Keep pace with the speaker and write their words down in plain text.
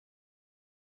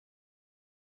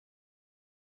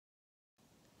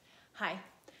Hi,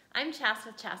 I'm Chas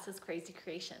with Chas's Crazy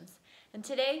Creations, and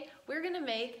today we're going to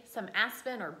make some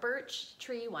aspen or birch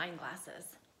tree wine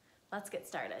glasses. Let's get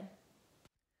started.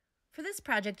 For this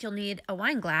project, you'll need a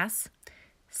wine glass,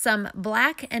 some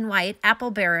black and white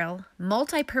apple barrel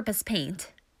multi-purpose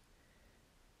paint,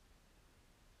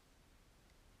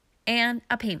 and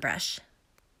a paintbrush.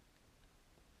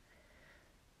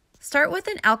 Start with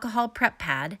an alcohol prep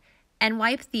pad and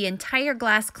wipe the entire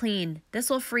glass clean. This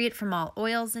will free it from all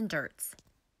oils and dirts.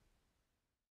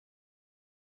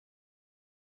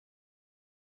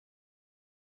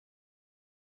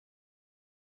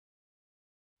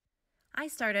 I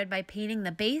started by painting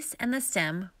the base and the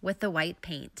stem with the white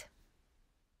paint.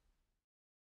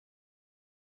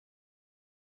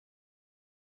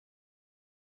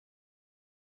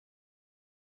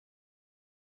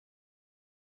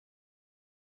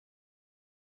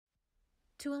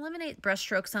 To eliminate brush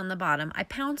strokes on the bottom, I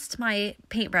pounced my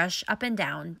paintbrush up and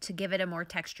down to give it a more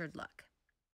textured look.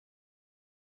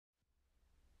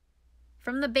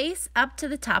 From the base up to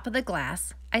the top of the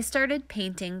glass, I started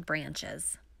painting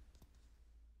branches.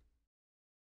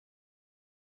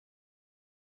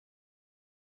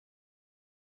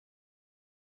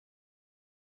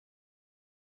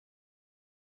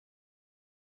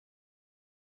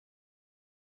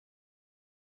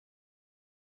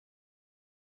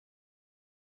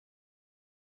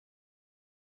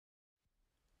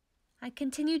 I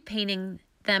continued painting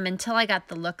them until I got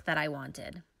the look that I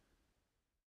wanted.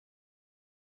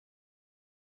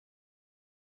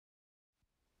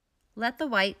 Let the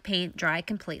white paint dry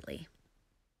completely.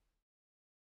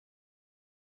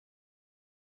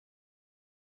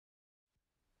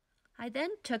 I then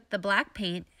took the black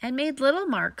paint and made little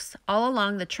marks all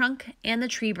along the trunk and the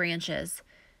tree branches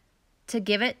to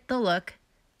give it the look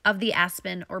of the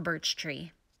aspen or birch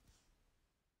tree.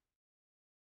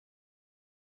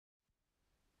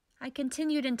 I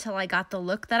continued until I got the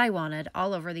look that I wanted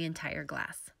all over the entire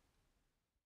glass.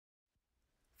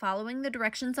 Following the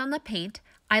directions on the paint,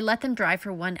 I let them dry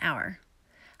for 1 hour.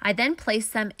 I then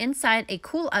placed them inside a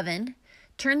cool oven,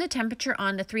 turned the temperature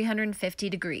on to 350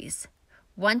 degrees.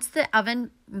 Once the oven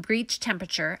reached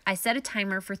temperature, I set a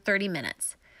timer for 30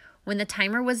 minutes. When the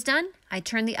timer was done, I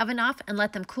turned the oven off and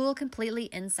let them cool completely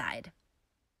inside.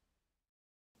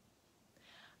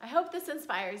 I hope this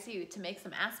inspires you to make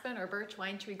some aspen or birch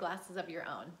wine tree glasses of your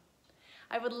own.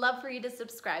 I would love for you to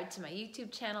subscribe to my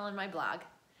YouTube channel and my blog.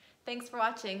 Thanks for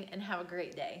watching and have a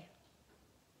great day.